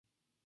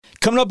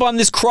Coming up on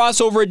this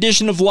crossover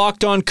edition of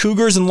Locked On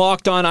Cougars and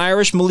Locked On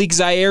Irish, Malik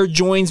Zaire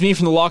joins me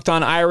from the Locked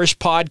On Irish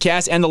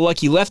podcast and the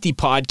Lucky Lefty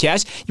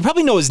podcast. You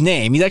probably know his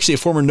name. He's actually a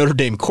former Notre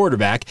Dame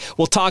quarterback.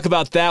 We'll talk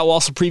about that. We'll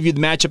also preview the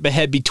matchup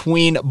ahead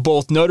between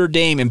both Notre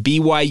Dame and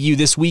BYU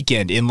this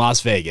weekend in Las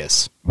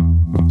Vegas.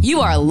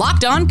 You are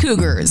Locked On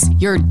Cougars,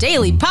 your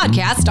daily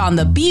podcast on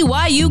the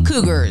BYU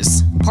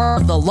Cougars,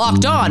 part of the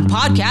Locked On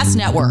Podcast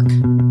Network.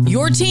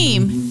 Your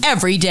team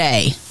every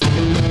day.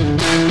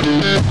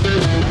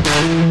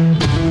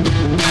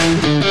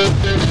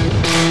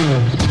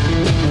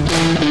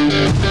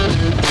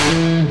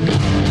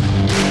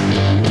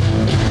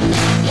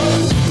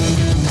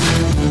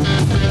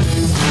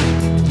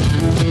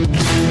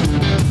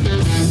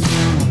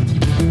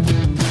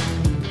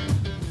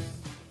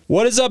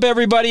 What is up,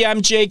 everybody?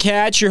 I'm Jake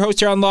Hatch, your host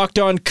here on Locked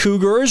On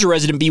Cougars, a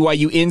resident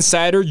BYU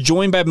insider,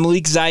 joined by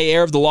Malik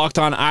Zaire of the Locked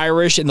On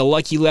Irish and the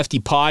Lucky Lefty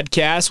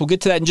podcast. We'll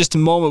get to that in just a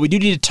moment. We do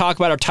need to talk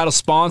about our title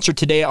sponsor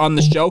today on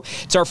the show.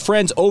 It's our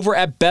friends over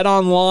at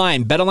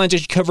BetOnline. BetOnline's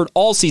actually covered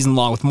all season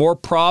long with more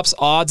props,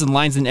 odds, and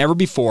lines than ever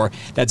before.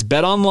 That's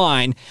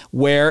BetOnline,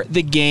 where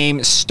the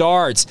game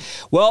starts.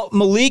 Well,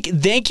 Malik,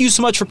 thank you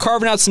so much for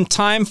carving out some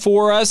time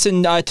for us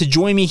and to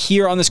join me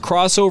here on this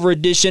crossover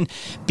edition.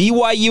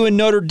 BYU and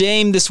Notre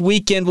Dame this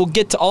weekend. We'll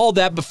get to all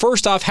that, but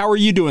first off, how are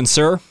you doing,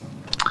 sir?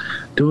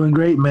 Doing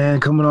great,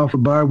 man. Coming off a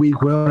bye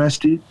week, well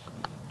rested.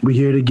 We're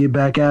here to get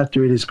back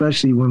after it,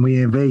 especially when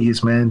we're in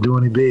Vegas, man,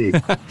 doing it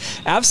big.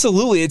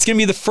 Absolutely. It's going to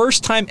be the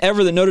first time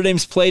ever that Notre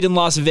Dame's played in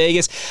Las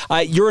Vegas.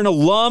 You're an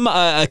alum,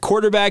 a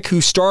quarterback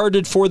who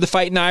started for the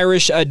Fighting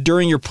Irish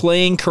during your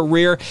playing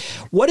career.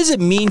 What does it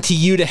mean to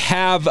you to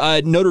have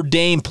Notre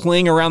Dame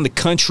playing around the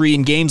country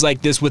in games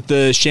like this with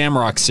the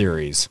Shamrock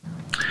Series?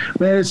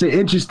 Man, it's an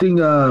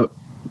interesting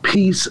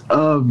piece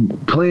of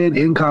playing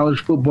in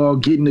college football,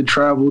 getting to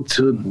travel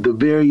to the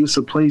various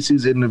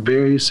places in the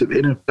various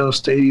NFL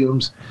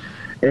stadiums,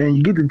 and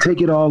you get to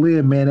take it all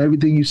in, man.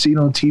 Everything you've seen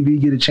on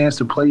TV, get a chance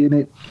to play in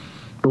it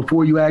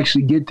before you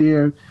actually get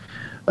there.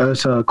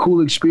 It's a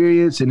cool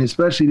experience, and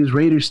especially this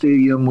Raiders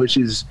Stadium, which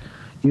is,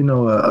 you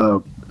know,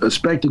 a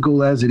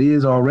spectacle as it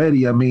is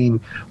already. I mean,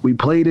 we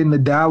played in the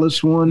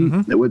Dallas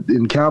one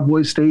in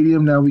Cowboys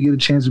Stadium. Now we get a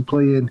chance to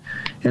play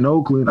in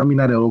Oakland. I mean,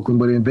 not in Oakland,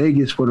 but in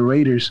Vegas for the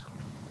Raiders.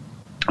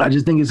 I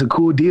just think it's a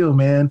cool deal,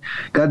 man.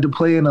 Got to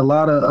play in a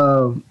lot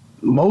of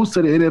most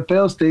of the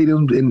NFL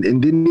stadiums and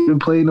didn't even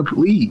play in the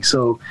league.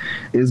 So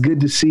it's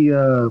good to see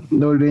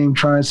Notre Dame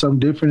trying something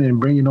different and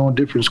bringing on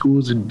different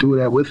schools and do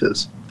that with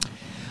us.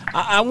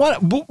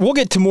 We'll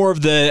get to more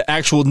of the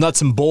actual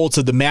nuts and bolts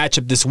of the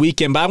matchup this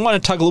weekend, but I want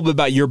to talk a little bit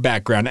about your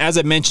background. As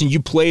I mentioned, you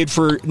played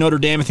for Notre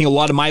Dame. I think a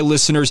lot of my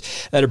listeners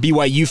that are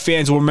BYU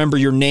fans will remember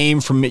your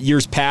name from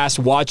years past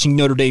watching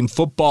Notre Dame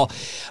football.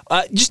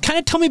 Just kind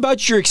of tell me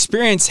about your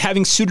experience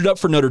having suited up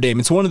for Notre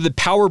Dame. It's one of the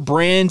power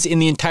brands in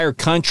the entire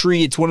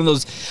country. It's one of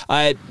those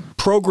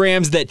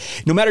programs that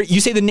no matter you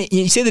say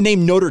the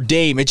name Notre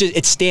Dame,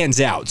 it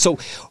stands out. So,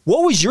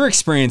 what was your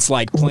experience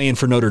like playing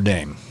for Notre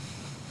Dame?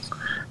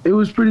 It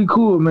was pretty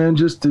cool, man,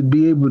 just to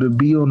be able to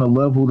be on a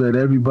level that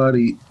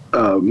everybody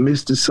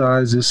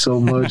mysticizes so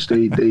much.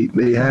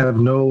 They have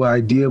no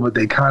idea, but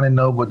they kind of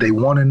know what they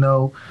want to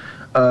know.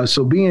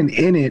 So being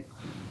in it,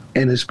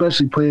 and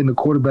especially playing the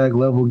quarterback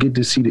level, get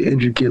to see the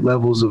intricate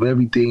levels of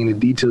everything and the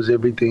details of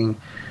everything.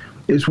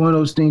 It's one of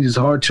those things that's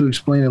hard to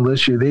explain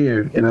unless you're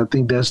there. And I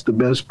think that's the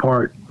best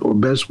part or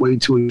best way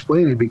to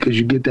explain it because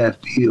you get that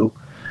feel.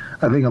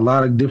 I think a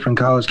lot of different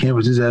college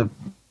campuses have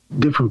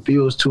different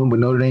feels to them, but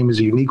Notre Dame is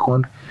a unique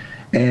one.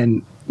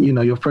 And, you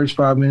know, your first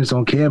 5 minutes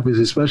on campus,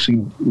 especially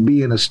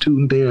being a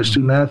student there, a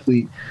student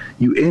athlete,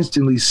 you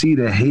instantly see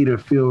the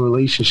hate-or-feel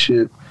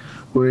relationship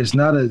where it's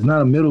not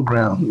a middle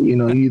ground. You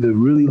know, you either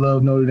really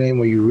love Notre Dame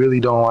or you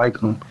really don't like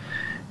them.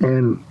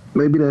 And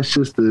maybe that's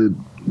just the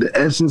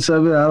essence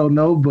of it. I don't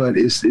know, but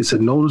it's a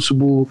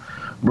noticeable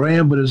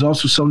brand, but it's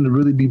also something to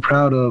really be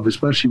proud of,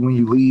 especially when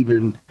you leave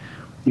and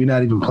you're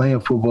not even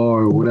playing football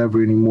or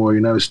whatever anymore.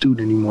 You're not a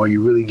student anymore.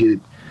 You really get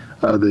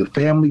the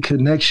family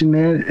connection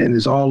there, and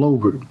it's all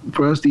over.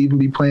 For us to even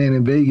be playing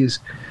in Vegas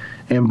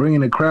and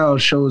bringing a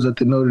crowd shows that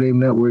the Notre Dame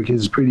network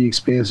is pretty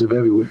expansive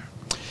everywhere.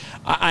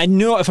 I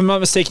know, if I'm not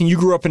mistaken, you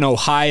grew up in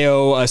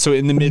Ohio, so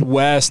in the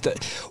Midwest.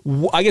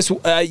 I guess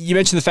you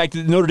mentioned the fact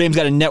that Notre Dame's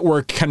got a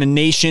network kind of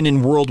nation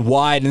and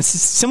worldwide, and it's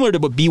similar to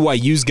what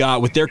BYU's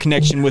got with their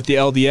connection with the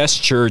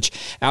LDS Church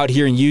out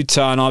here in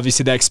Utah, and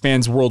obviously that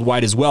expands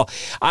worldwide as well.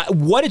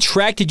 What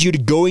attracted you to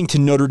going to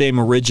Notre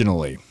Dame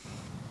originally?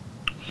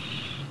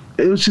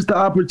 It was just the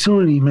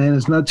opportunity, man.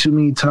 It's not too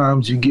many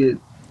times you get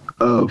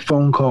a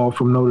phone call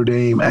from Notre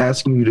Dame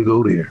asking you to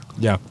go there.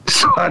 Yeah.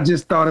 So I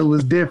just thought it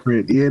was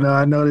different. You know,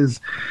 I know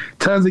there's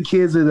tons of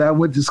kids that I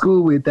went to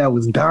school with that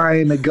was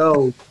dying to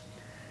go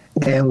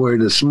and were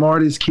the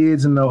smartest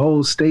kids in the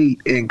whole state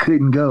and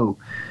couldn't go.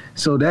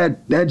 So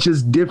that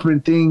just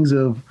different things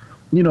of,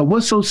 you know,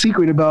 what's so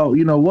secret about,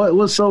 you know,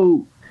 what's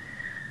so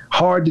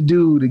hard to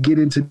do to get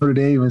into Notre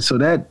Dame. And so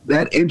that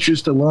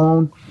interest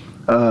alone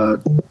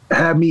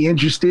had me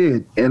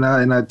interested, and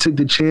I took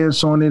the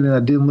chance on it, and I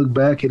didn't look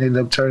back. It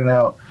ended up turning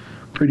out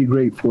pretty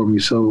great for me.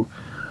 So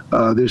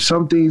there's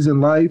some things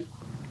in life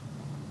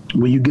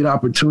when you get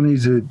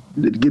opportunities to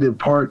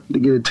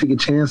take a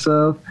chance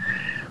of,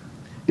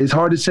 it's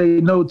hard to say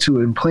no to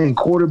it. And playing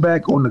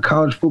quarterback on the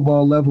college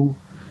football level,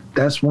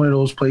 that's one of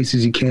those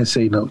places you can't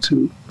say no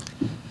to.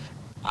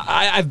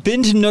 I've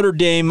been to Notre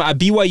Dame.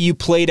 BYU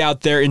played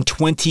out there in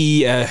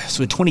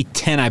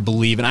 2010, I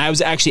believe, and I was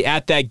actually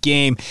at that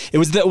game. It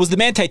was the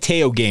Manti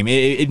Te'o game.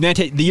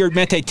 The year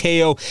Manti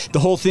Te'o, the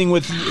whole thing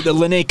with the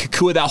Lene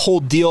Kakua, that whole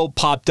deal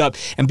popped up,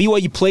 and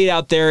BYU played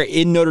out there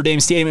in Notre Dame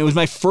Stadium. It was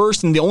my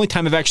first and the only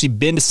time I've actually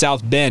been to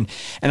South Bend,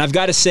 and I've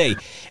got to say,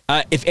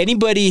 if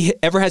anybody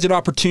ever has an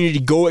opportunity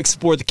to go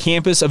explore the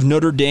campus of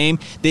Notre Dame,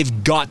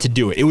 they've got to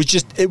do it.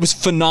 It was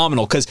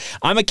phenomenal because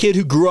I'm a kid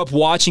who grew up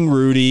watching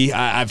Rudy.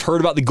 I've heard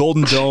about the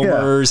Golden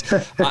Domers.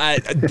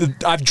 Yeah.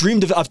 I've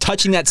dreamed of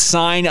touching that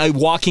sign,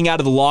 walking out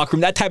of the locker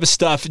room, that type of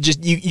stuff.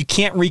 Just you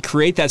can't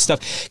recreate that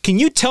stuff. Can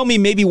you tell me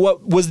maybe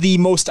what was the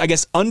most, I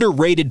guess,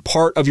 underrated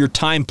part of your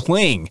time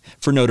playing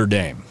for Notre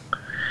Dame?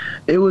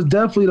 It was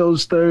definitely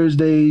those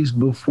Thursdays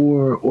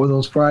before or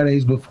those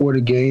Fridays before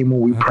the game when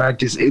we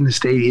practiced in the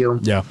stadium.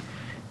 Yeah.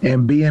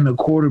 And being a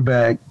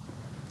quarterback,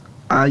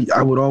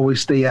 I would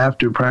always stay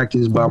after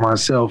practice by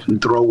myself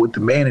and throw with the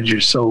manager.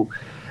 So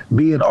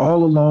being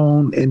all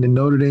alone in the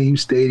Notre Dame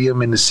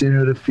Stadium in the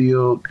center of the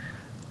field,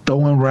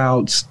 throwing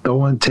routes,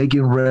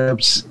 taking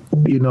reps,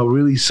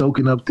 really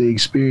soaking up the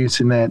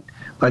experience in that,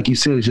 like you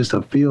said, it's just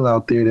a feel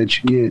out there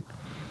that you get.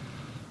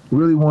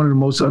 Really one of the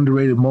most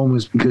underrated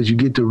moments because you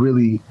get to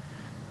really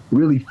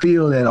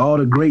feel that all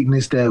the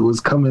greatness that was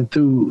coming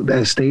through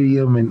that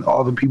stadium and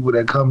all the people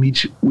that come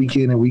each week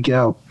in and week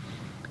out.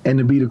 And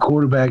to be the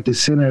quarterback, the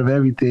center of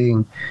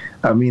everything,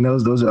 I mean,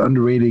 those are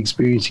underrated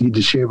experiences you get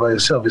to share by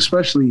yourself,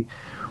 especially,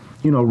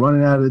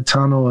 running out of the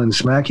tunnel and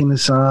smacking the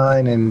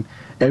sign and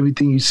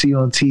everything you see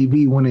on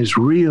TV. When it's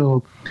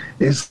real,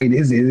 it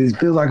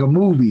feels like a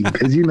movie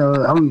because,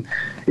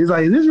 it's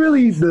like, is this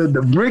really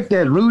the brick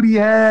that Rudy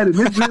had? And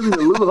this really the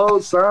Lou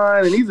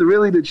sign? And these are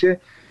really the chair?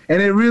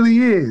 And it really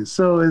is.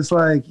 So it's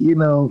like,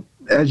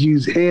 as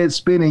you head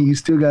spinning, you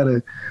still got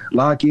to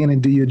lock in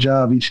and do your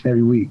job each and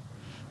every week.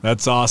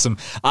 That's awesome.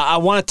 I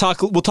want to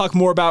talk. We'll talk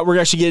more about. We're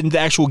actually getting the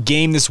actual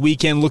game this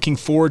weekend. Looking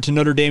forward to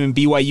Notre Dame and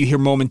BYU here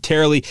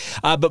momentarily.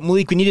 But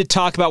Malik, we need to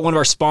talk about one of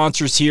our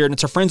sponsors here, and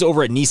it's our friends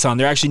over at Nissan.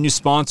 They're actually a new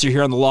sponsor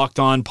here on the Locked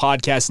On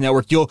Podcast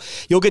Network.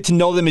 You'll get to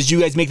know them as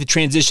you guys make the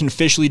transition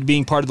officially to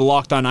being part of the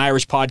Locked On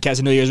Irish podcast.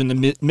 I know you guys are in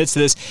the midst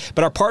of this,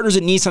 but our partners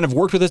at Nissan have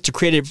worked with us to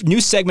create a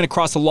new segment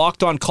across the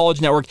Locked On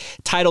College Network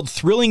titled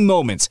 "Thrilling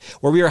Moments,"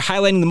 where we are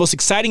highlighting the most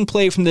exciting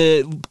play from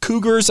the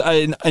Cougars,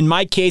 in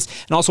my case,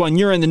 and also on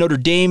your end, the Notre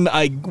Dame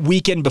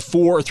weekend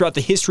before or throughout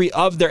the history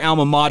of their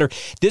alma mater.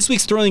 This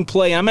week's thrilling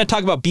play, and I'm going to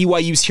talk about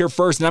BYU's here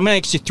first, and I'm going to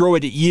actually throw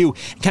it at you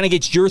and kind of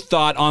get your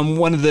thought on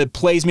one of the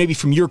plays maybe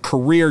from your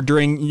career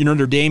during your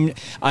Notre Dame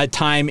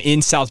time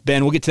in South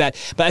Bend. We'll get to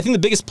that. But I think the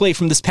biggest play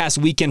from this past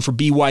weekend for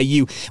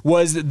BYU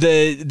was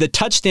the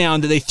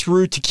touchdown that they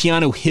threw to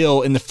Keanu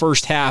Hill in the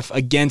first half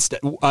against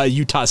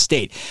Utah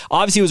State.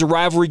 Obviously, it was a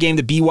rivalry game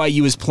that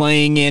BYU was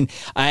playing in,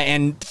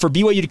 and for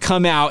BYU to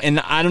come out, and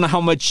I don't know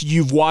how much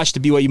you've watched the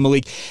BYU,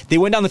 Malik, they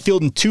went down the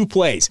field in two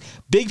plays.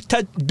 Big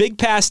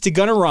pass to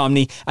Gunnar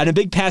Romney and a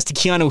big pass to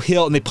Keanu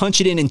Hill, and they punch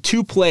it in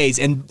two plays,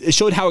 and it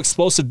showed how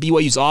explosive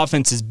BYU's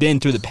offense has been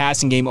through the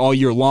passing game all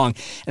year long.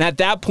 And at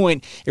that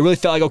point, it really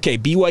felt like, okay,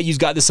 BYU's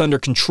got this under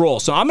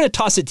control. So I'm going to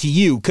toss it to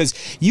you because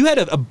you had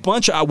a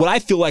bunch of what I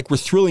feel like were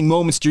thrilling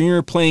moments during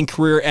your playing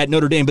career at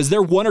Notre Dame. But is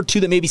there one or two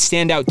that maybe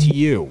stand out to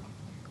you?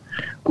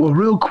 Well,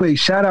 real quick,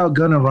 shout out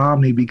Gunnar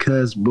Romney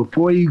because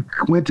before he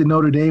went to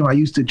Notre Dame, I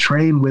used to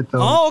train with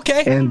him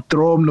and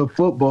throw him the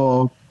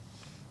football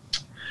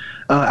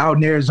out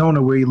in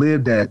Arizona where he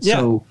lived at. Yeah.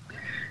 So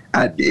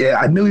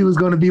I knew he was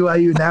going to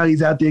BYU. Now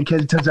he's out there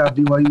catching touchdowns at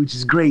BYU, which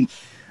is great.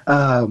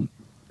 So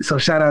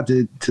shout out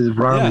to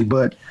Romney.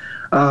 Yeah.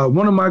 But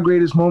one of my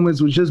greatest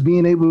moments was just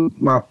being able,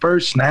 my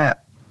first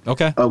snap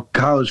of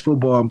college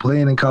football and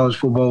playing in college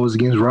football was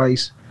against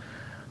Rice.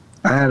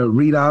 I had a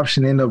read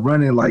option, ended up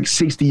running like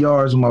 60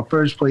 yards on my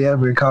first play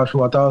ever in college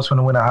football. I thought I was going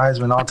to win a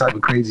Heisman, all type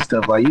of crazy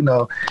stuff. Like,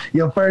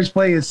 your first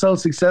play is so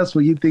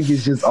successful, you think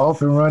it's just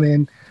off and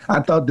running. I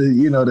thought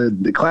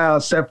the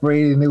clouds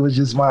separated, and it was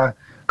just my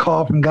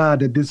call from God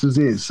that this was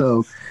it.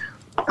 So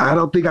I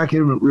don't think I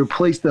can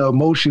replace the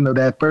emotion of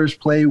that first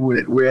play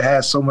where it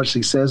has so much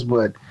success,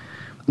 but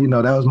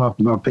that was my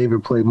favorite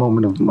play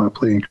moment of my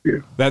playing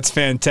career. That's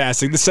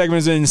fantastic. This segment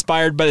is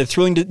inspired by the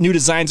thrilling new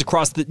designs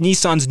across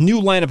Nissan's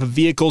new lineup of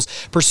vehicles.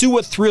 Pursue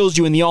what thrills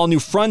you in the all-new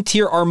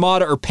Frontier,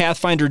 Armada, or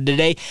Pathfinder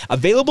today.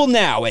 Available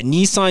now at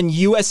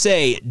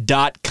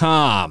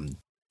nissanusa.com.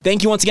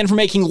 Thank you once again for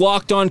making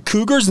Locked On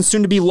Cougars and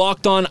soon to be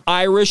Locked On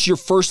Irish your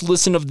first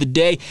listen of the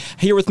day.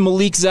 Here with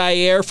Malik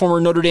Zaire,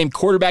 former Notre Dame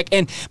quarterback.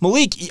 And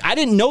Malik, I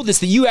didn't know this,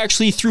 that you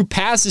actually threw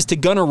passes to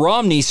Gunnar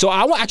Romney, so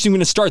I'm actually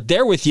going to start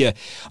there with you.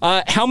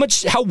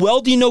 How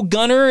well do you know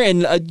Gunnar?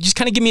 And just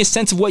kind of give me a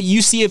sense of what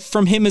you see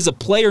from him as a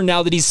player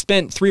now that he's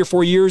spent 3 or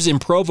 4 years in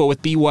Provo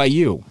with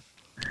BYU.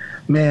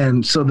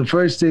 Man, so the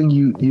first thing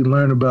you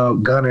learn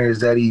about Gunnar is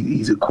that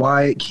he's a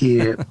quiet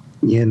kid.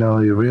 You know,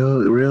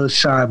 real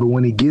shy, but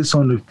when he gets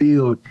on the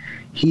field,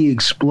 he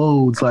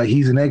explodes like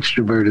he's an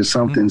extrovert or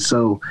something.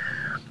 So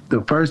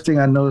the first thing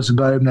I noticed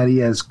about him that he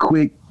has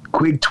quick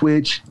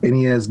twitch and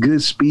he has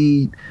good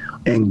speed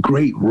and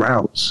great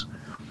routes.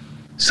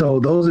 So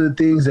those are the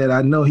things that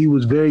I know he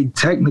was very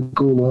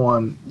technical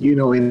on, you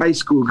know, in high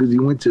school because he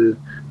went to,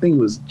 I think it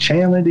was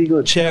Chandler. Did he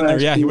go to Chandler?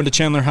 Yeah, he went to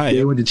Chandler High. Yeah,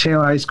 he went to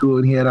Chandler High School,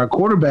 and he had our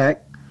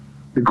quarterback.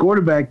 The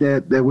quarterback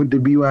that went to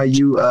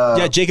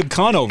BYU. Jacob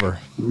Conover.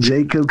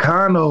 Jacob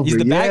Conover. He's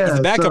the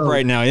backup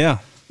right now. Yeah.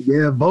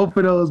 Yeah, both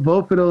of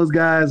those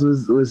guys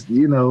was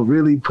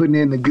really putting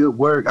in the good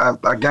work.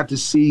 I got to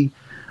see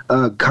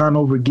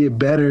Conover get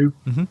better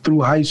through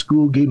high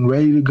school, getting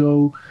ready to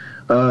go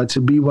to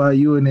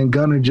BYU, and then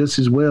Gunnar just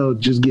as well,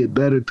 just get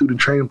better through the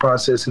training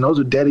process. And those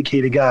are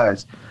dedicated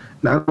guys,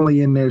 not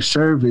only in their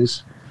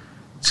service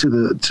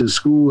to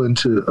school and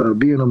to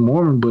being a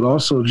Mormon, but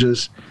also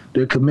just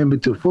their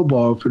commitment to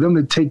football. For them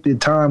to take their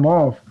time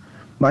off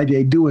like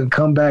they do and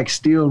come back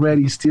still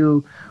ready, that's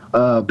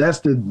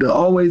the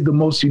always the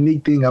most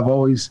unique thing I've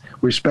always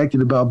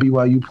respected about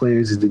BYU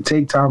players is to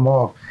take time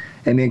off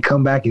and then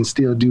come back and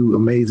still do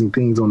amazing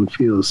things on the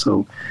field.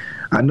 So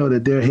I know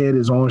that their head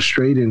is on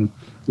straight, and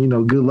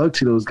good luck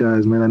to those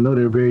guys, man. I know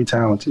they're very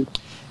talented.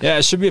 Yeah,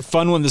 it should be a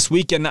fun one this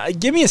weekend.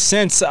 Give me a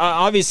sense.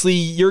 Obviously,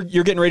 you're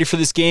getting ready for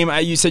this game.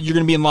 You said you're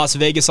going to be in Las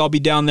Vegas. I'll be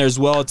down there as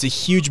well. It's a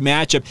huge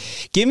matchup.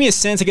 Give me a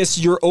sense, I guess,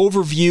 your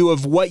overview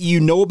of what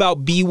you know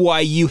about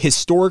BYU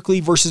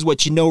historically versus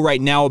what you know right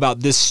now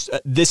about this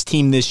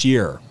team this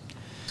year.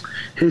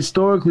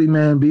 Historically,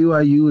 man,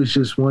 BYU is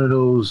just one of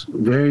those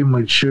very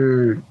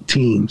mature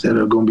teams that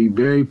are going to be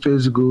very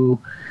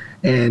physical.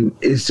 And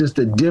it's just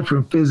a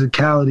different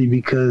physicality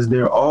because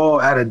they're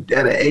all at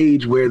an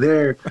age where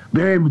they're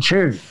very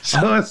mature.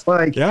 So it's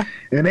like, and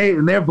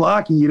they're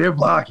blocking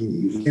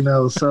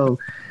you, So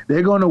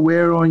they're going to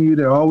wear on you.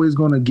 They're always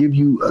going to give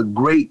you a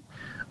great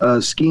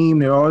scheme.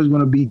 They're always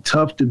going to be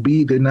tough to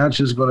beat. They're not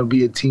just going to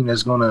be a team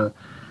that's going to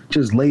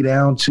just lay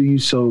down to you.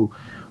 So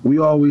we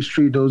always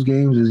treat those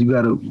games as you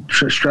got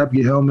to strap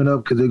your helmet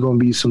up because they're going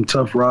to be some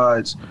tough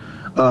rides.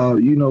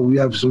 We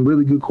have some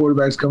really good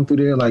quarterbacks come through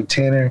there like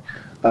Tanner.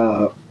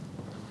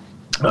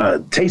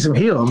 Taysom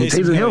Hill.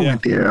 Taysom Hill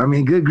went there. I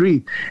mean, good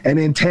grief. And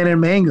then Tanner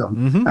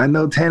Mangum. I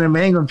know Tanner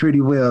Mangum pretty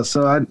well.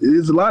 So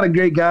there's a lot of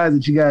great guys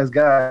that you guys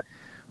got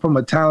from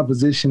a talent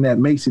position that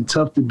makes it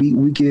tough to beat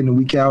week in and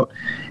week out.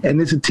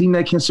 And it's a team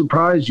that can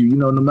surprise you.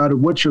 No matter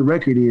what your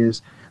record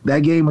is,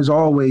 that game is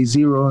always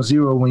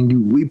 0-0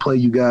 when we play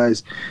you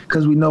guys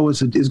because we know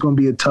it's going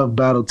to be a tough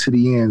battle to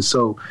the end.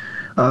 So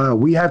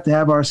we have to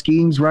have our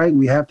schemes right.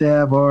 We have to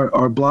have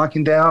our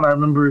blocking down. I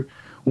remember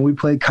when we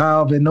played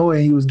Kyle Van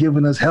Noy, he was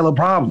giving us hella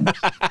problems,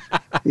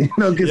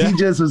 because he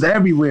just was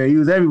everywhere. He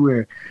was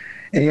everywhere.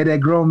 And he had that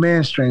grown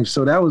man strength.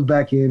 So that was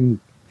back in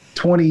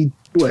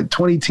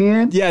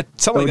 2010? Yeah,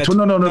 something like that.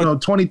 No,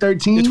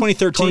 2013? Yeah,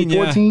 2013,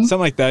 2014? Yeah,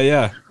 something like that,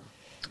 yeah.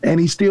 And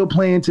he's still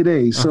playing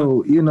today.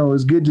 So,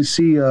 it's good to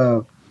see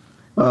the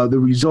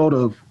result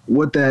of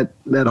what that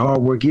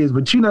hard work is.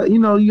 But, you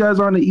guys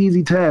are on an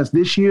easy task.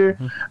 This year,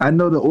 I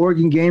know the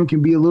Oregon game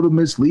can be a little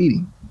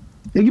misleading.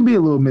 It can be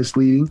a little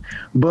misleading,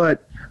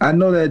 but I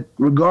know that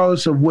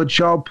regardless of what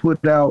y'all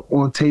put out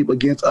on tape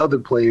against other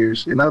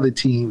players and other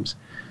teams,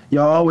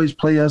 y'all always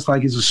play us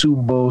like it's a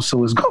Super Bowl.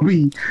 So it's gonna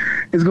be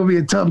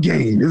a tough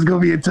game. It's gonna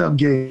be a tough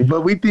game.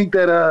 But we think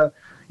that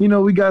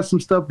we got some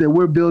stuff that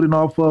we're building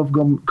off of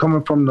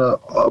coming from the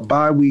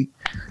bye week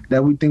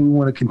that we think we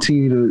want to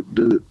continue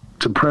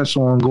to press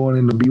on going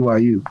into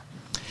BYU.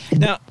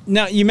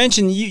 Now you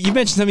mentioned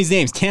some of these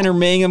names: Tanner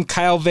Mangum,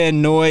 Kyle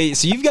Van Noy.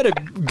 So you've got a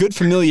good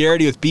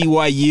familiarity with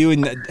BYU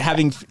and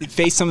having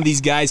faced some of these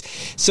guys.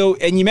 So,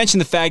 and you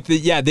mentioned the fact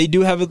that they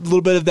do have a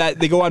little bit of that.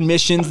 They go on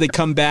missions, they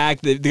come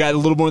back, they got a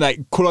little more of that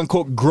quote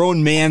unquote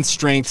grown man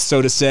strength,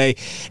 so to say.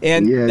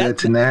 And that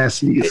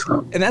tenacity.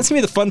 And that's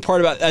gonna be the fun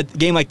part about a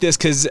game like this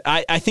because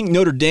I think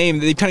Notre Dame,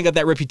 they've kind of got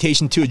that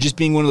reputation too, of just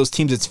being one of those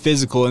teams that's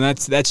physical, and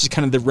that's just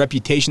kind of the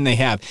reputation they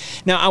have.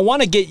 Now I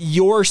want to get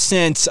your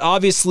sense.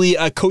 Obviously,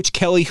 Coach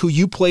Kelly, who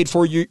you played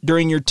for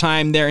during your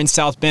time there in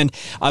South Bend,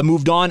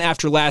 moved on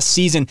after last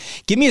season.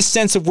 Give me a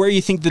sense of where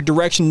you think the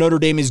direction Notre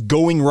Dame is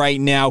going right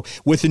now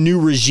with the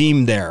new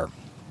regime there.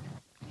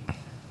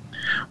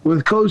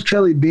 With Coach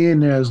Kelly being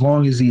there as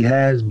long as he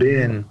has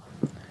been,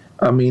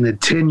 I mean, a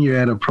tenure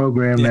at a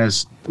program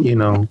that's,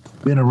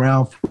 been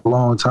around for a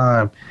long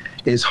time,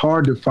 it's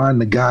hard to find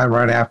the guy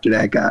right after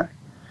that guy.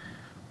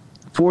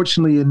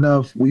 Fortunately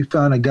enough, we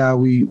found a guy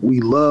we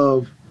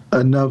love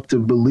enough to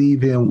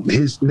believe in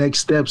his next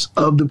steps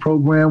of the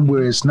program,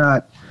 where it's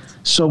not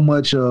so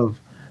much of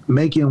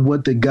making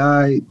what the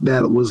guy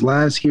that was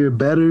last year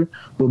better,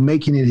 but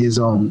making it his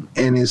own.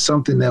 And it's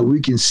something that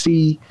we can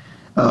see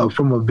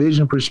from a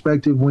vision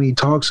perspective when he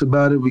talks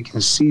about it. We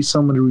can see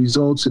some of the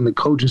results in the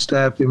coaching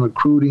staff in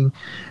recruiting.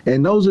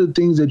 And those are the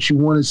things that you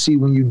want to see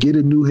when you get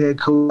a new head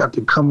coach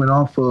after coming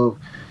off of,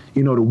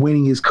 the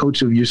winningest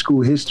coach of your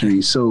school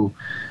history. So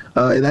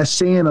that's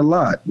saying a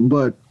lot.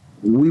 But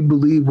we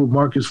believe what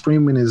Marcus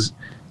Freeman is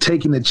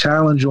taking the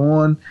challenge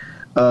on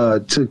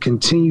to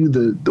continue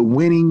the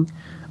winning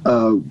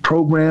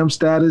program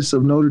status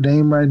of Notre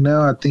Dame right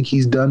now. I think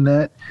he's done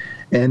that.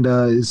 And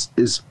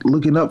is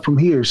looking up from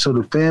here. So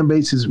the fan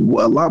base is a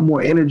lot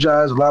more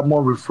energized, a lot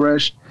more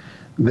refreshed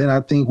than I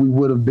think we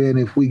would have been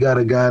if we got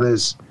a guy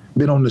that's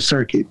been on the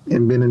circuit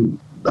and been in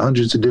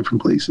hundreds of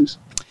different places.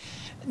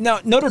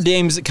 Now, Notre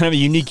Dame's kind of a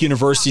unique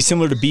university,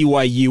 similar to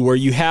BYU, where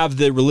you have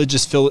the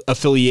religious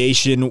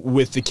affiliation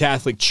with the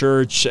Catholic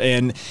Church,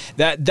 and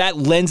that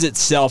lends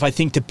itself, I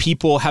think, to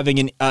people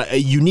having a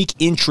unique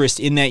interest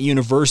in that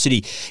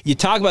university. You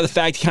talk about the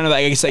fact, kind of,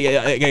 like I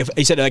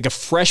said, like a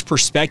fresh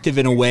perspective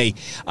in a way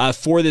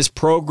for this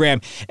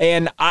program.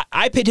 And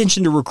I pay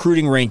attention to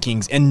recruiting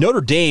rankings, and Notre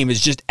Dame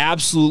has just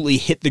absolutely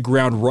hit the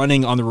ground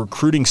running on the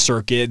recruiting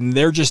circuit, and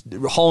they're just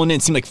hauling in,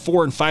 it seemed like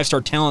 4- and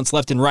 5-star talents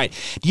left and right.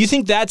 Do you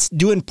think that's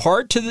due in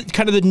part to the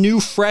kind of the new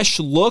fresh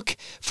look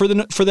for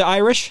the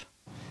Irish?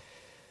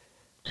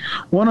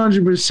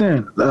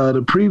 100%.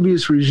 The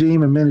previous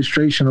regime,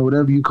 administration, or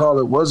whatever you call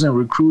it, wasn't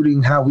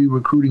recruiting how we're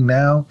recruiting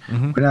now.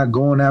 Mm-hmm. We're not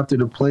going after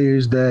the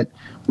players that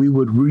we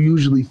would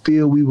usually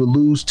feel we would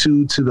lose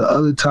to the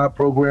other top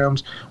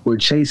programs. We're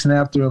chasing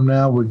after them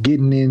now. We're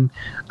getting in,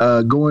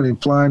 going and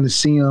flying to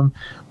see them.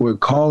 We're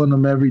calling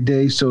them every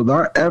day. So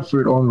our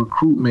effort on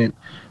recruitment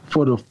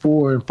for the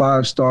 4- and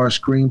 5-star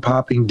screen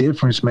popping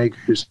difference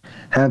makers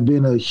have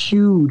been a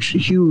huge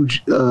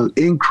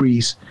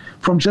increase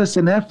from just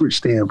an effort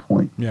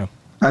standpoint. Yeah,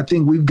 I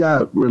think we've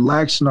got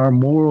relaxed in our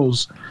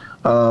morals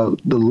the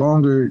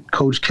longer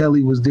Coach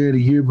Kelly was there the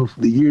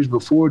years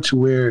before, to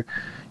where,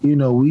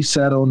 we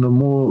sat on the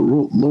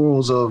moral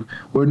laurels of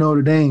we're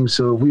Notre Dame,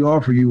 so if we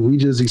offer you, we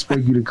just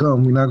expect you to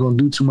come. We're not going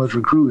to do too much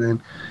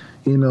recruiting.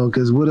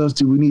 Because what else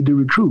do we need to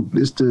recruit?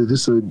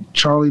 This a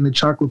Charlie and the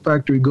Chocolate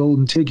Factory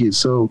golden ticket.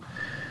 So,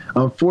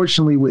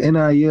 unfortunately, with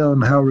NIL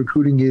and how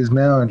recruiting is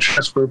now and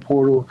transfer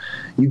portal,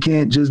 you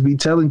can't just be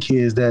telling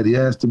kids that. It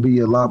has to be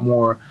a lot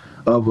more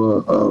of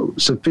a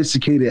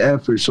sophisticated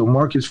effort. So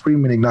Marcus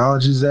Freeman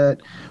acknowledges that.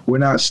 We're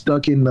not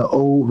stuck in the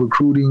old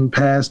recruiting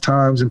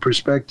pastimes and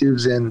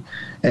perspectives and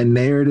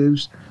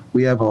narratives.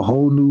 We have a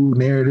whole new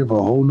narrative,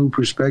 a whole new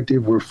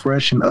perspective. We're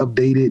fresh and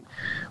updated.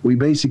 We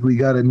basically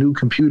got a new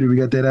computer. We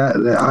got that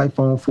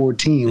iPhone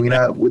 14. We're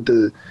not with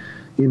the,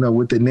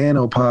 with the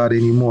NanoPod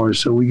anymore.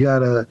 So we got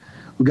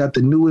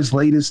the newest,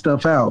 latest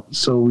stuff out.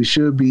 So we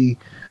should be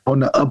on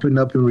the up and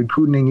up in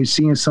recruiting. And you're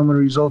seeing some of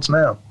the results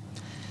now.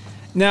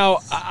 Now,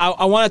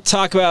 I want to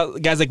talk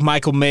about guys like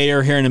Michael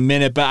Mayer here in a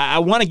minute, but I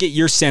want to get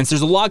your sense.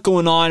 There's a lot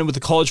going on with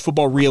the college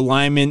football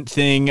realignment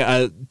thing,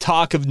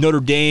 talk of Notre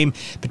Dame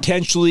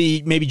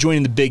potentially maybe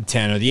joining the Big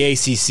Ten or the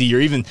ACC or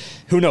even,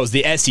 who knows,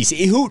 the SEC.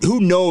 Who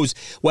knows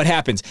what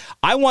happens?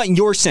 I want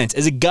your sense.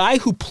 As a guy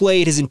who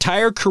played his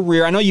entire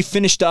career, I know you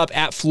finished up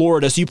at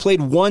Florida, so you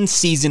played one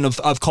season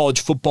of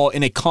college football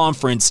in a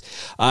conference,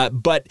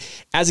 but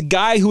as a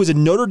guy who is a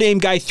Notre Dame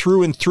guy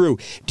through and through,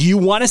 do you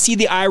want to see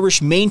the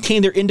Irish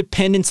maintain their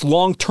independence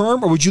long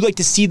term, or would you like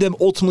to see them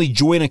ultimately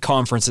join a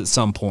conference at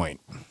some point?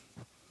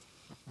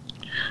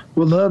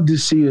 Would love to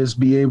see us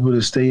be able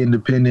to stay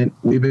independent.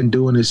 We've been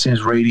doing it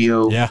since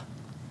radio. Yeah.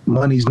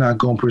 Money's not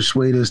going to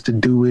persuade us to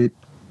do it.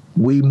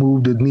 We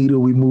move the needle,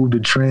 we move the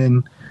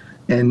trend,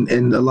 and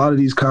a lot of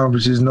these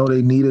conferences know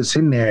they need us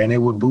in there, and it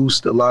would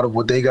boost a lot of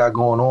what they got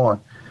going on.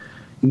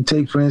 You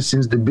take, for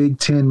instance, the Big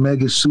Ten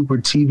mega super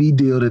TV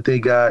deal that they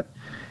got.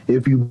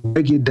 If you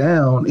break it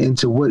down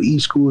into what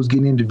each school is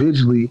getting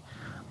individually,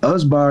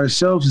 us by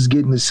ourselves is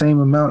getting the same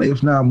amount,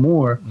 if not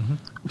more,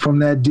 from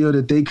that deal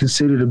that they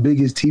consider the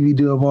biggest TV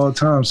deal of all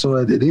time. So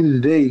at the end of the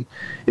day,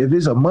 if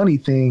it's a money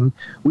thing,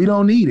 we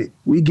don't need it.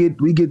 We get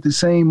the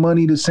same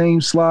money, the same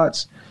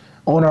slots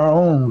on our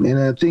own. And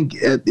I think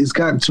it's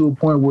gotten to a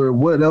point where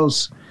what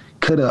else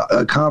could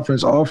a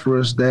conference offer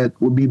us that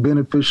would be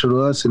beneficial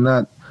to us and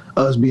not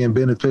us being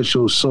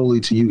beneficial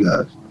solely to you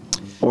guys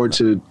or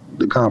to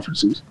the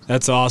conferences.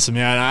 That's awesome,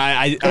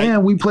 man.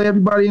 And we play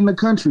everybody in the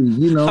country.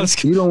 You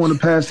don't want to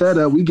pass that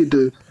up. We get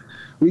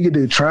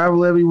to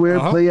travel everywhere,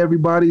 play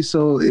everybody.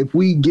 So if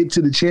we get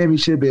to the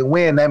championship and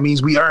win, that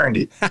means we earned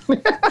it.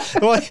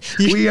 Well,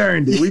 we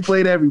earned it. We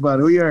played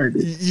everybody. We earned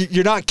it.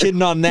 You're not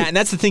kidding on that. And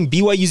that's the thing.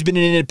 BYU's been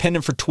an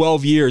independent for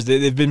 12 years.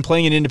 They've been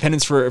playing in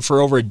independence for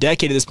over a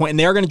decade at this point, and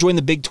they are going to join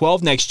the Big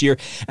 12 next year.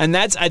 And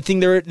that's, I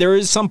think there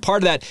is some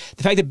part of that.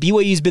 The fact that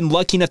BYU's been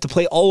lucky enough to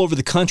play all over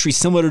the country,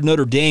 similar to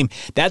Notre Dame,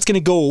 that's going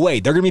to go away.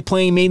 They're going to be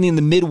playing mainly in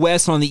the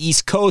Midwest and on the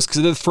East Coast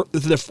because they're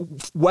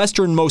the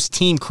westernmost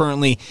team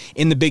currently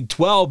in the Big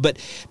 12. Pac-12, but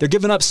they're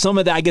giving up some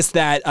of that, I guess,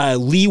 that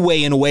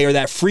leeway in a way, or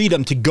that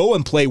freedom to go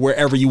and play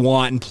wherever you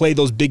want and play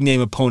those big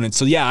name opponents.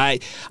 So yeah,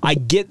 I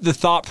get the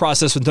thought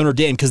process with Notre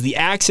Dame, because the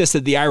access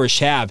that the Irish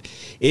have,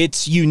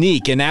 it's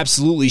unique and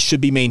absolutely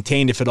should be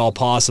maintained if at all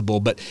possible.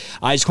 But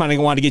I just kind of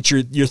want to get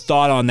your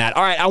thought on that.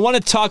 All right, I want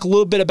to talk a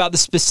little bit about the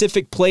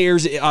specific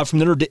players from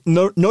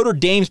Notre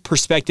Dame's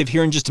perspective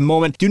here in just a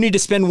moment. Do need to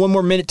spend one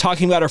more minute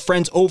talking about our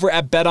friends over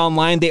at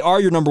BetOnline. They are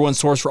your number one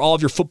source for all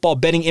of your football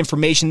betting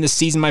information this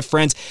season, my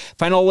friends.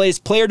 Find all the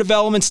latest player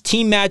developments,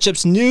 team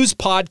matchups, news,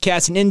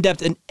 podcasts, and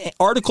in-depth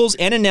articles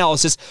and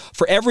analysis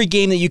for every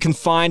game that you can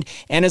find.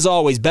 And as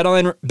always,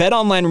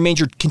 BetOnline remains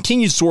your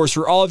continued source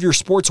for all of your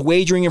sports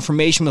wagering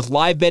information with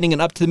live betting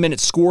and up-to-the-minute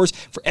scores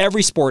for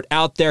every sport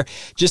out there.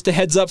 Just a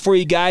heads up for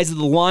you guys,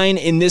 the line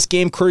in this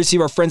game, courtesy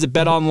of our friends at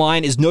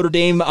BetOnline, is Notre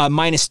Dame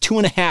minus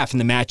 2.5 in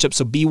the matchup.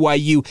 So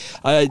BYU,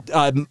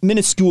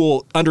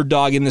 minuscule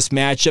underdog in this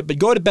matchup. But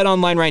go to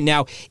BetOnline right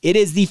now. It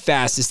is the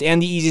fastest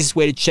and the easiest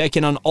way to check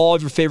in on all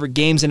of your favorite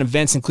games and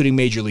events, including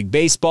Major League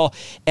Baseball,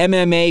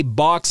 MMA,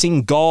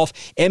 boxing, golf,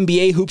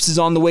 NBA hoops is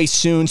on the way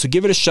soon. So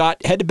give it a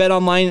shot. Head to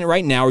BetOnline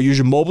right now or use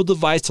your mobile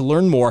device to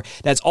learn more.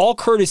 That's all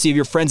courtesy of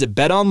your friends at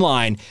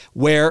BetOnline,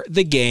 where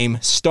the game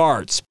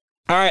starts.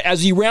 All right,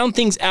 as we round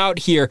things out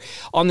here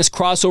on this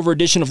crossover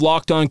edition of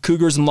Locked On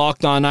Cougars and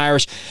Locked On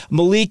Irish,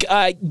 Malik,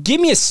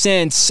 give me a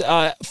sense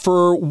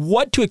for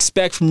what to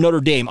expect from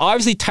Notre Dame.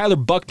 Obviously, Tyler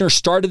Buchner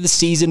started the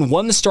season,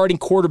 won the starting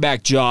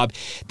quarterback job.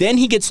 Then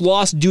he gets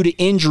lost due to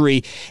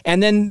injury.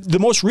 And then the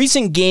most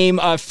recent game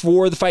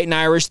for the Fighting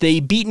Irish, they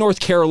beat North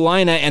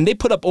Carolina, and they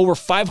put up over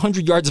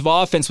 500 yards of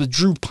offense with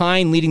Drew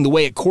Pyne leading the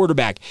way at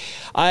quarterback.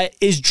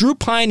 Is Drew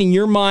Pyne, in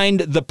your mind,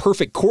 the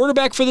perfect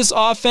quarterback for this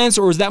offense,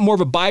 or is that more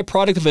of a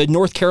byproduct of a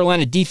North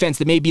Carolina defense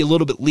that may be a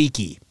little bit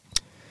leaky?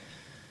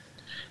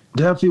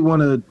 Definitely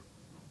want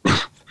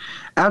to.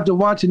 After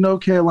watching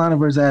North Carolina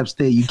versus App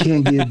State, you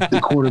can't give the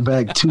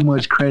quarterback too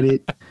much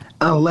credit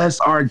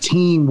unless our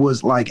team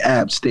was like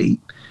App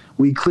State.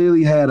 We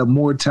clearly had a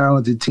more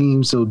talented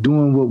team, so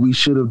doing what we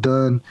should have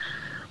done,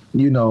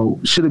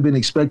 should have been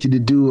expected to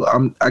do.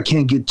 I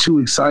can't get too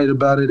excited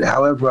about it.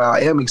 However,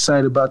 I am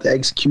excited about the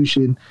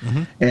execution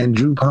and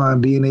Drew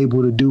Pyne being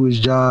able to do his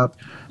job.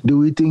 Do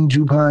we think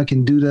Drew Pyne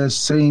can do those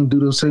same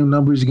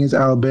numbers against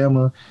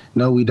Alabama?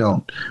 No, we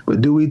don't.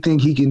 But do we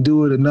think he can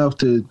do it enough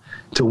to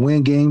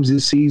win games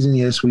this season?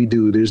 Yes, we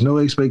do. There's no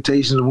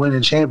expectations of winning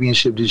a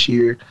championship this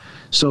year.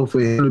 So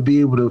for him to be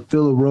able to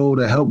fill a role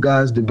to help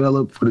guys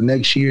develop for the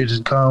next year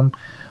to come,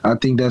 I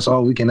think that's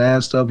all we can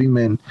ask of him.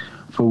 And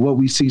for what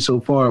we see so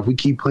far, if we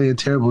keep playing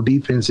terrible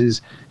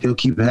defenses, he'll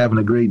keep having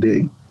a great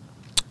day.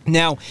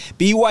 Now,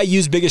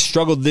 BYU's biggest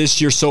struggle this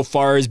year so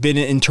far has been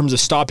in terms of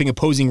stopping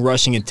opposing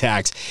rushing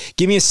attacks.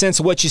 Give me a sense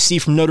of what you see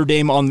from Notre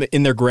Dame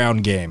in their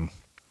ground game.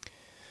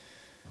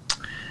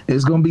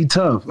 It's going to be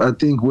tough. I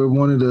think we're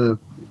one of the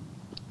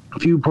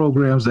few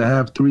programs that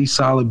have three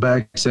solid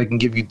backs that can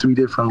give you three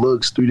different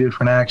looks, three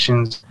different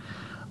actions,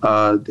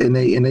 and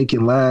they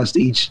can last.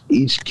 Each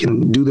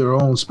can do their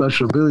own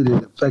special ability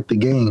to affect the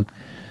game.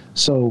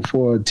 So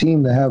for a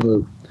team to have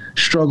a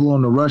struggle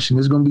on the rushing,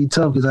 it's going to be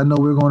tough because I know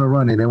we're going to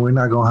run it and we're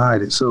not going to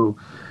hide it. So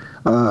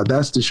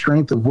that's the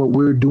strength of what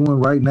we're doing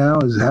right now,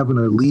 is having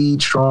a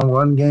lead, strong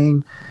run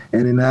game,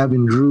 and then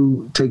having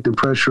Drew take the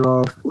pressure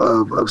off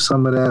of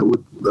some of that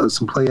with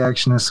some play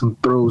action and some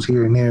throws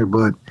here and there.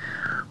 But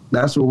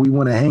that's what we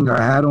want to hang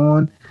our hat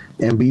on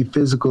and be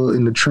physical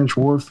in the trench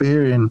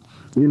warfare. And,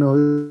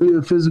 it'll be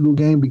a physical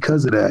game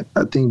because of that.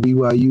 I think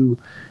BYU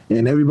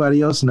and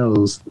everybody else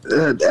knows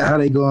how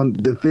they going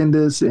to defend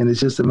us, and it's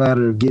just a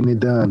matter of getting it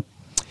done.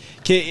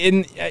 Okay,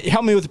 and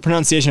help me with the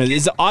pronunciation.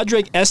 Is it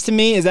Audric Estime?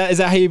 Is that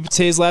how you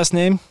say his last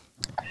name?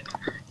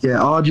 Yeah,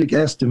 Audric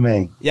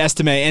Estime. Yeah,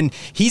 Estime. And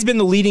he's been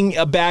the leading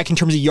back in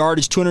terms of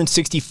yardage,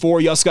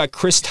 264. You also got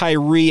Chris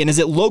Tyree. And is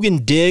it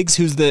Logan Diggs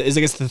who's I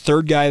guess the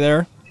third guy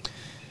there?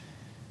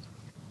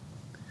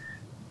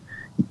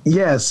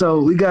 Yeah,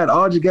 so we got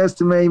Audric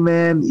Estime,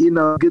 man.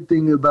 Good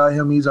thing about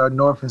him, he's our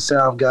north and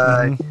south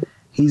guy.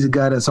 He's a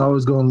guy that's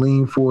always going to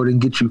lean forward and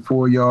get you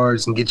 4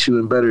 yards and get you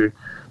in better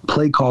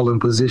play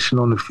calling position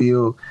on the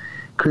field.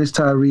 Chris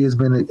Tyree has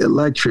been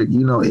electric,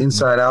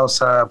 inside,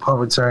 outside, punt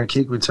return,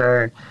 kick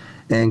return,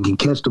 and can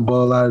catch the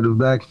ball out of the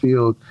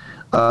backfield.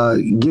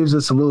 Gives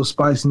us a little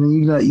spice. And then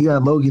you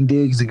got Logan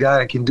Diggs, the guy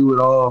that can do it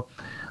all.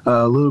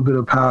 A little bit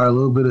of power, a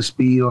little bit of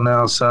speed on the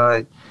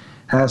outside.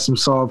 Has some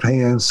soft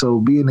hands, so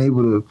being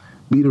able to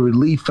be the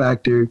relief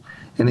factor,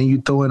 and then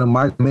you throw in a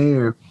Mike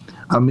Mayer,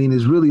 I mean,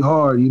 it's really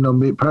hard.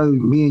 Probably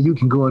me and you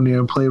can go in there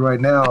and play right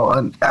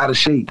now out of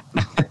shape.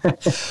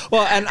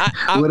 Well, and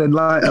with a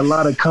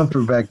lot of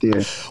comfort back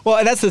there. Well,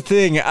 and that's the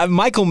thing.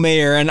 Michael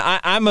Mayer, and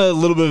I'm a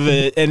little bit of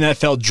an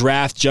NFL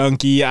draft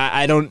junkie.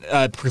 I don't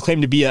proclaim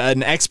to be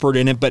an expert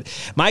in it, but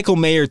Michael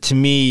Mayer, to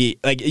me,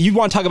 like, you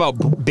want to talk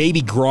about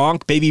baby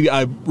Gronk, baby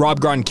Rob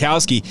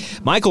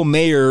Gronkowski. Michael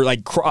Mayer,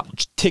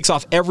 ticks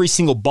off every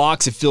single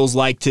box, it feels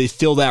like, to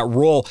fill that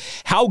role.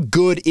 How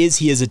good is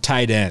he as a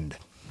tight end?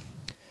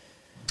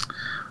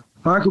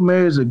 Michael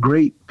Mayer is a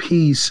great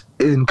piece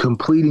in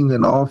completing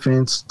an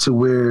offense to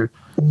where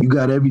you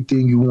got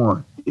everything you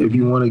want. If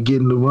you want to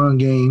get in the run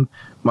game,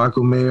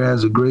 Michael Mayer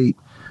does a great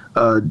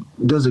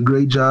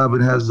job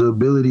and has the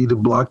ability to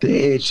block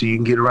the edge so you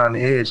can get around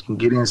the edge, can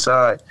get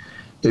inside.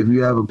 If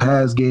you have a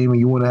pass game and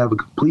you want to have a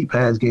complete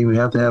pass game, you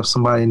have to have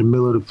somebody in the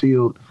middle of the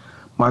field.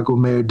 Michael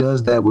Mayer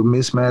does that with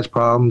mismatch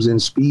problems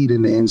and speed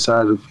in the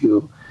inside of the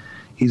field.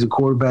 He's a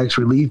quarterback's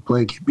relief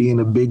blanket, being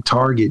a big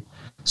target.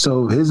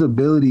 So his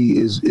ability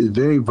is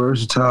very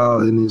versatile,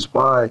 and is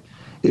why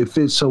it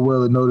fits so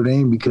well at Notre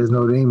Dame, because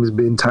Notre Dame has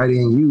been tight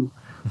end U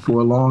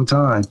for a long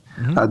time.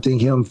 Mm-hmm. I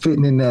think him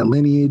fitting in that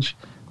lineage,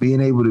 being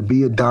able to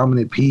be a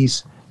dominant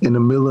piece in the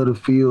middle of the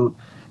field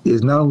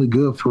is not only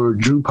good for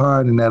Drew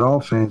Pine in that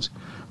offense,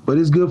 but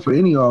it's good for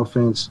any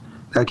offense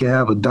that can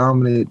have a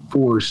dominant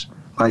force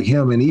like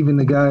him. And even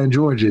the guy in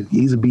Georgia,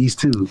 he's a beast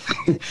too.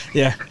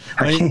 Yeah.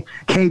 I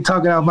can't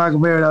talk about Michael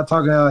Mayer without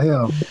talking about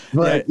him.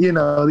 But,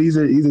 yeah. These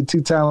are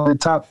two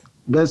talented,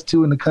 best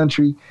two in the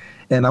country,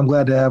 and I'm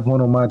glad to have one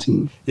on my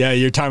team. Yeah,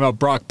 you're talking about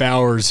Brock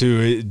Bowers,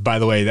 who, by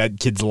the way, that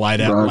kid's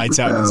lights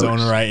out in his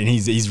own right, and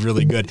he's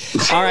really good.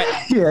 All right.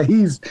 Yeah,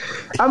 he's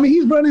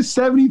running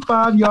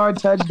 75-yard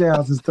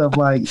touchdowns and stuff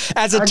like.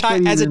 As a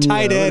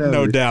tight end,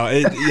 no doubt.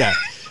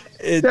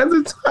 As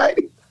a tight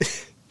end.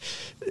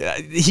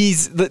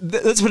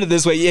 Let's put it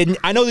this way, and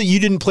I know that you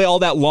didn't play all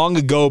that long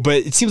ago, but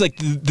it seems like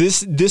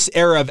this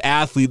era of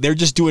athlete, they're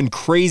just doing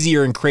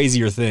crazier and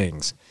crazier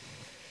things.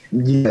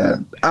 Yeah,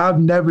 I've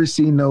never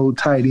seen no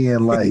tight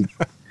end like,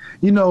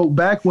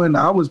 back when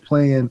I was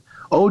playing,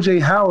 O.J.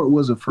 Howard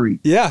was a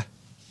freak. Yeah.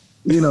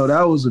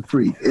 That was a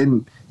freak.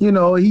 And,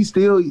 he's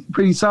still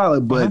pretty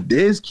solid. But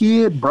this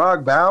kid,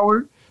 Brock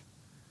Bowers,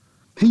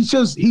 he's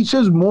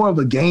just more of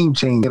a game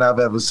changer than I've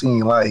ever seen.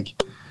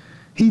 Like,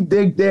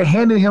 they're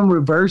handing him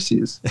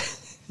reverses.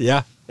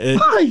 Yeah.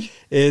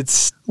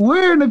 It's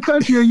where in the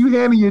country are you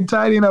handing your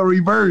tight end a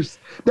reverse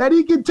that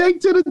he can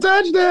take to the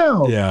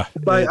touchdown? Yeah.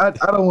 I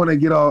don't want to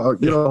get all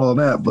on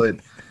that, but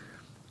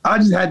I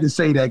just had to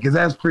say that because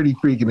that's pretty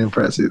freaking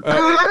impressive.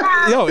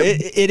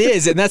 It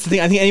is, and that's the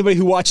thing. I think anybody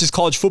who watches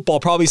college football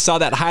probably saw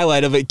that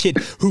highlight of a kid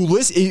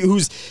who's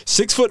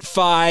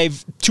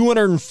 6'5",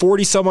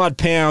 240 some odd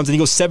pounds, and he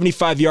goes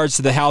 75 yards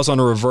to the house on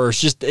a reverse.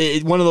 Just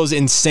one of those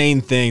insane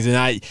things,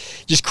 and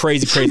just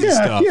crazy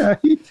stuff. Yeah.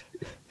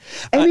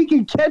 And he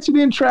can catch it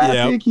in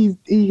traffic. Yep.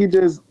 He can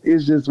just,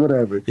 it's just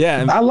whatever.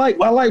 Yeah. I like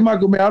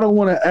Michael Mayer. I don't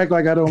want to act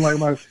like I don't like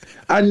Michael.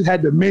 I just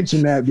had to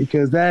mention that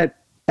because that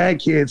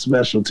kid's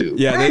special too.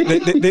 Yeah,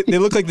 they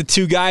look like the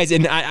two guys.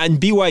 And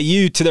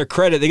BYU, to their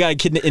credit, they got a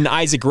kid in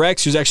Isaac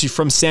Rex who's actually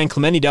from San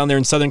Clemente down there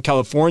in Southern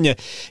California.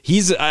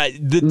 He's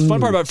the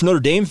fun part about it for Notre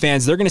Dame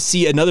fans, they're going to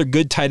see another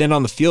good tight end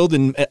on the field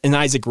in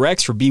Isaac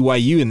Rex for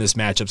BYU in this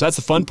matchup. So that's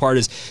the fun part,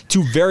 is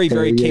two very,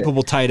 very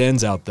capable tight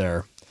ends out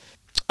there.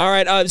 All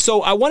right,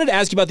 so I wanted to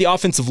ask you about the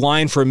offensive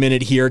line for a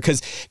minute here,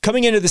 because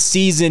coming into the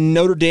season,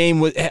 Notre Dame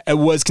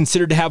was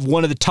considered to have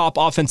one of the top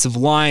offensive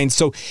lines.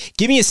 So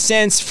give me a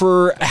sense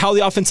for how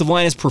the offensive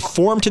line has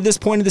performed to this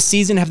point of the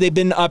season. Have they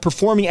been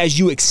performing as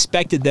you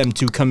expected them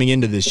to coming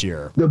into this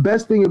year? The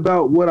best thing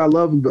about what I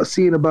love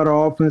seeing about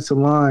our offensive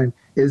line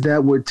is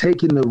that we're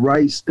taking the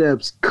right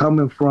steps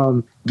coming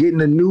from getting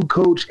a new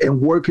coach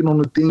and working on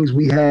the things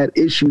we had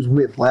issues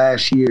with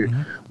last year.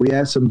 Mm-hmm. We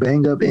had some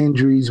bang-up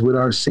injuries with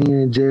our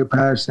senior Jared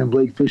Patterson,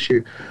 Blake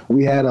Fisher.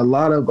 We had a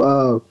lot of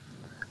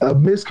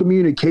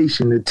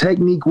miscommunication. The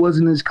technique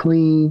wasn't as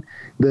clean.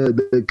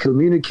 The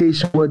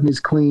communication wasn't as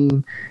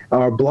clean.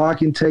 Our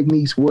blocking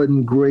techniques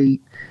wasn't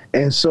great.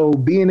 And so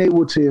being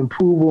able to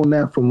improve on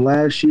that from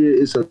last year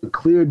is a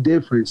clear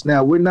difference.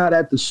 Now, we're not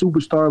at the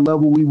superstar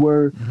level we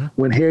were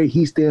when Harry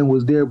Heastand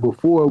was there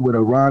before, with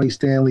a Ronnie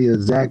Stanley, a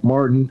Zach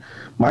Martin,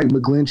 Mike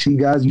McGlinchey,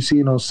 guys you see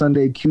it on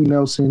Sunday, Q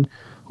Nelson,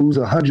 who's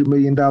a $100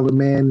 million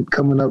man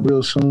coming up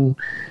real soon.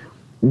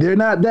 They're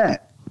not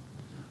that.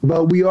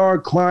 But we are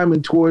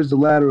climbing towards the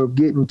ladder of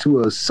getting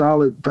to a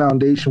solid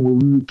foundation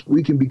where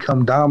we can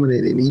become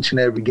dominant in each and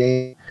every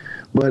game.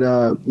 But,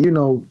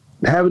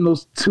 having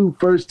those two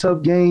first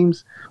tough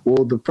games,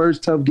 the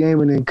first tough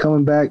game and then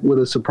coming back with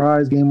a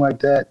surprise game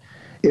like that,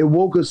 it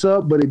woke us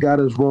up, but it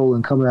got us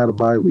rolling coming out of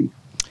bye week.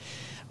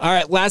 All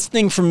right, last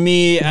thing from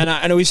me, and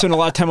I know we've spent a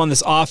lot of time on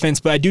this offense,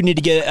 but I do need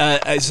to get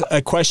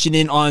a question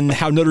in on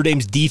how Notre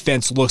Dame's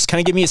defense looks. Kind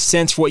of give me a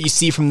sense for what you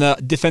see from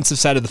the defensive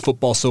side of the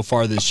football so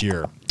far this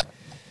year.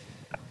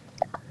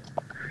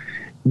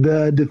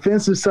 The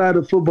defensive side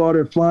of football,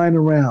 they're flying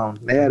around.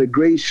 They had a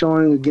great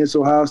showing against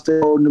Ohio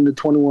State, holding them to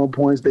 21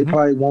 points. They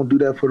probably won't do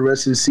that for the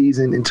rest of the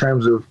season in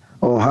terms of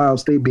Ohio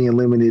State being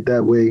limited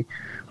that way.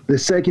 The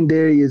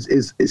secondary is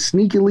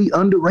sneakily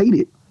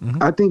underrated.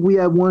 I think we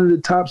have one of the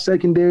top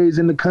secondaries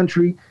in the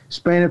country,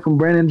 spanning from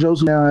Brandon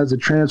Joseph now as a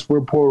transfer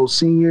portal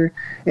senior,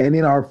 and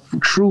then our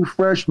true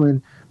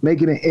freshman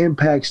making an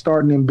impact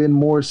starting in Ben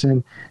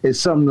Morrison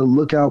is something to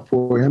look out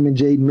for. Him and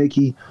Jaden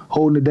Mickey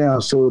holding it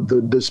down. So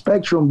the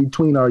spectrum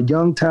between our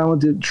young,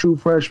 talented, true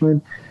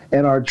freshmen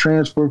and our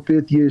transfer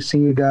fifth-year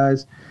senior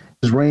guys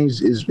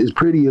is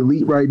pretty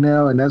elite right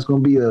now, and that's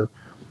going to be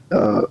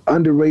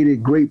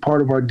underrated, great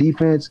part of our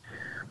defense.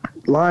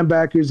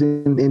 Linebackers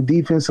and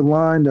defensive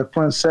line, the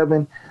front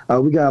seven,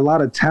 we got a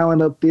lot of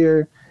talent up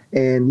there.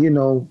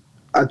 And,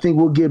 I think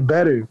we'll get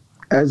better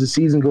as the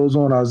season goes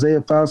on. Isaiah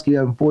Foskey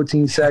having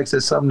 14 sacks,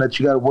 that's something that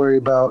you got to worry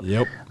about.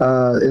 Yep.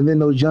 And then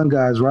those young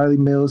guys, Riley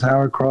Mills,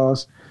 Howard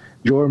Cross,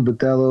 Jordan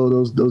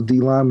Botello, those D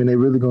linemen, they're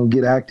really going to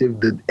get active.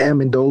 The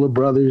Amendola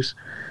brothers,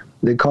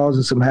 they're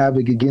causing some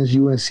havoc against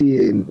UNC.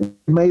 And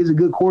May's a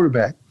good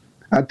quarterback.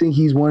 I think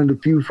he's one of the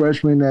few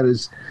freshmen that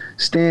is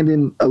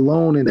standing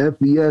alone in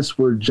FBS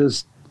for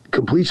just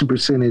completion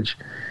percentage.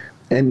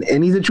 And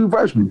he's a true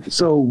freshman.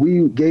 So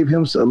we gave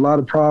him a lot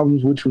of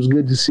problems, which was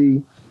good to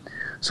see.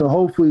 So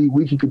hopefully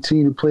we can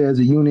continue to play as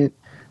a unit.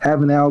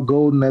 Having Al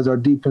Golden as our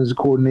defensive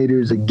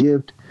coordinator is a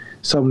gift,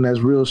 something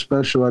that's real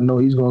special. I know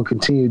he's going to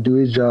continue to do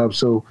his job.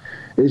 So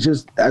it's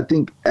just, I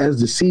think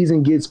as the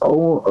season gets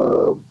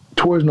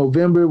towards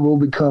November, we'll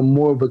become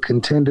more of a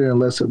contender and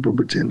less of a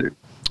pretender.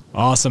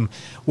 Awesome.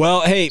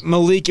 Well, hey,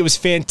 Malik, it was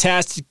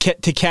fantastic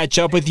to catch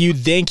up with you.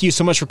 Thank you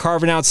so much for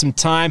carving out some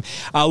time.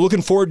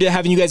 Looking forward to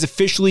having you guys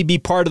officially be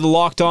part of the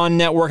Locked On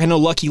Network. I know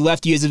Lucky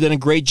Left, you guys have done a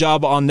great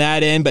job on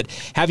that end, but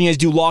having you guys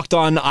do Locked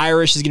On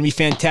Irish is going to be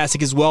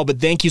fantastic as well.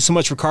 But thank you so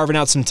much for carving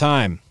out some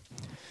time.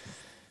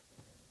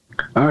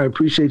 All right,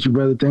 appreciate you,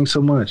 brother. Thanks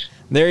so much.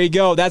 There you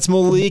go. That's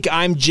Malik.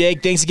 I'm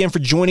Jake. Thanks again for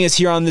joining us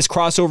here on this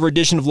crossover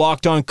edition of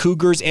Locked On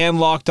Cougars and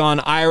Locked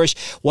On Irish.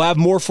 We'll have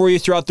more for you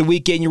throughout the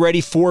week, getting you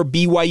ready for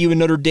BYU and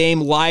Notre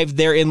Dame live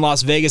there in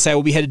Las Vegas. I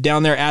will be headed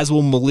down there, as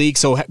will Malik.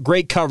 So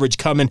great coverage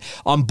coming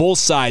on both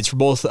sides for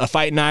both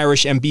Fighting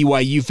Irish and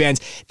BYU fans.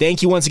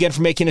 Thank you once again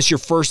for making us your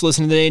first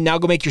listen today. Now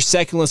go make your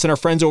second listen. Our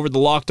friends over at the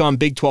Locked On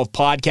Big 12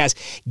 podcast.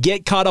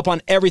 Get caught up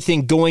on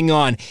everything going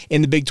on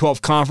in the Big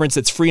 12 Conference.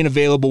 That's free and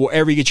available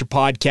wherever you get your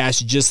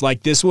podcasts, just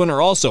like this one,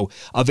 or also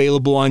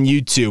available on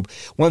YouTube.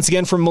 Once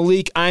again, from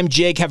Malik, I'm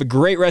Jake. Have a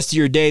great rest of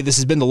your day. This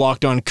has been the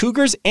Locked On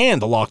Cougars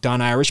and the Locked On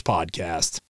Irish podcast.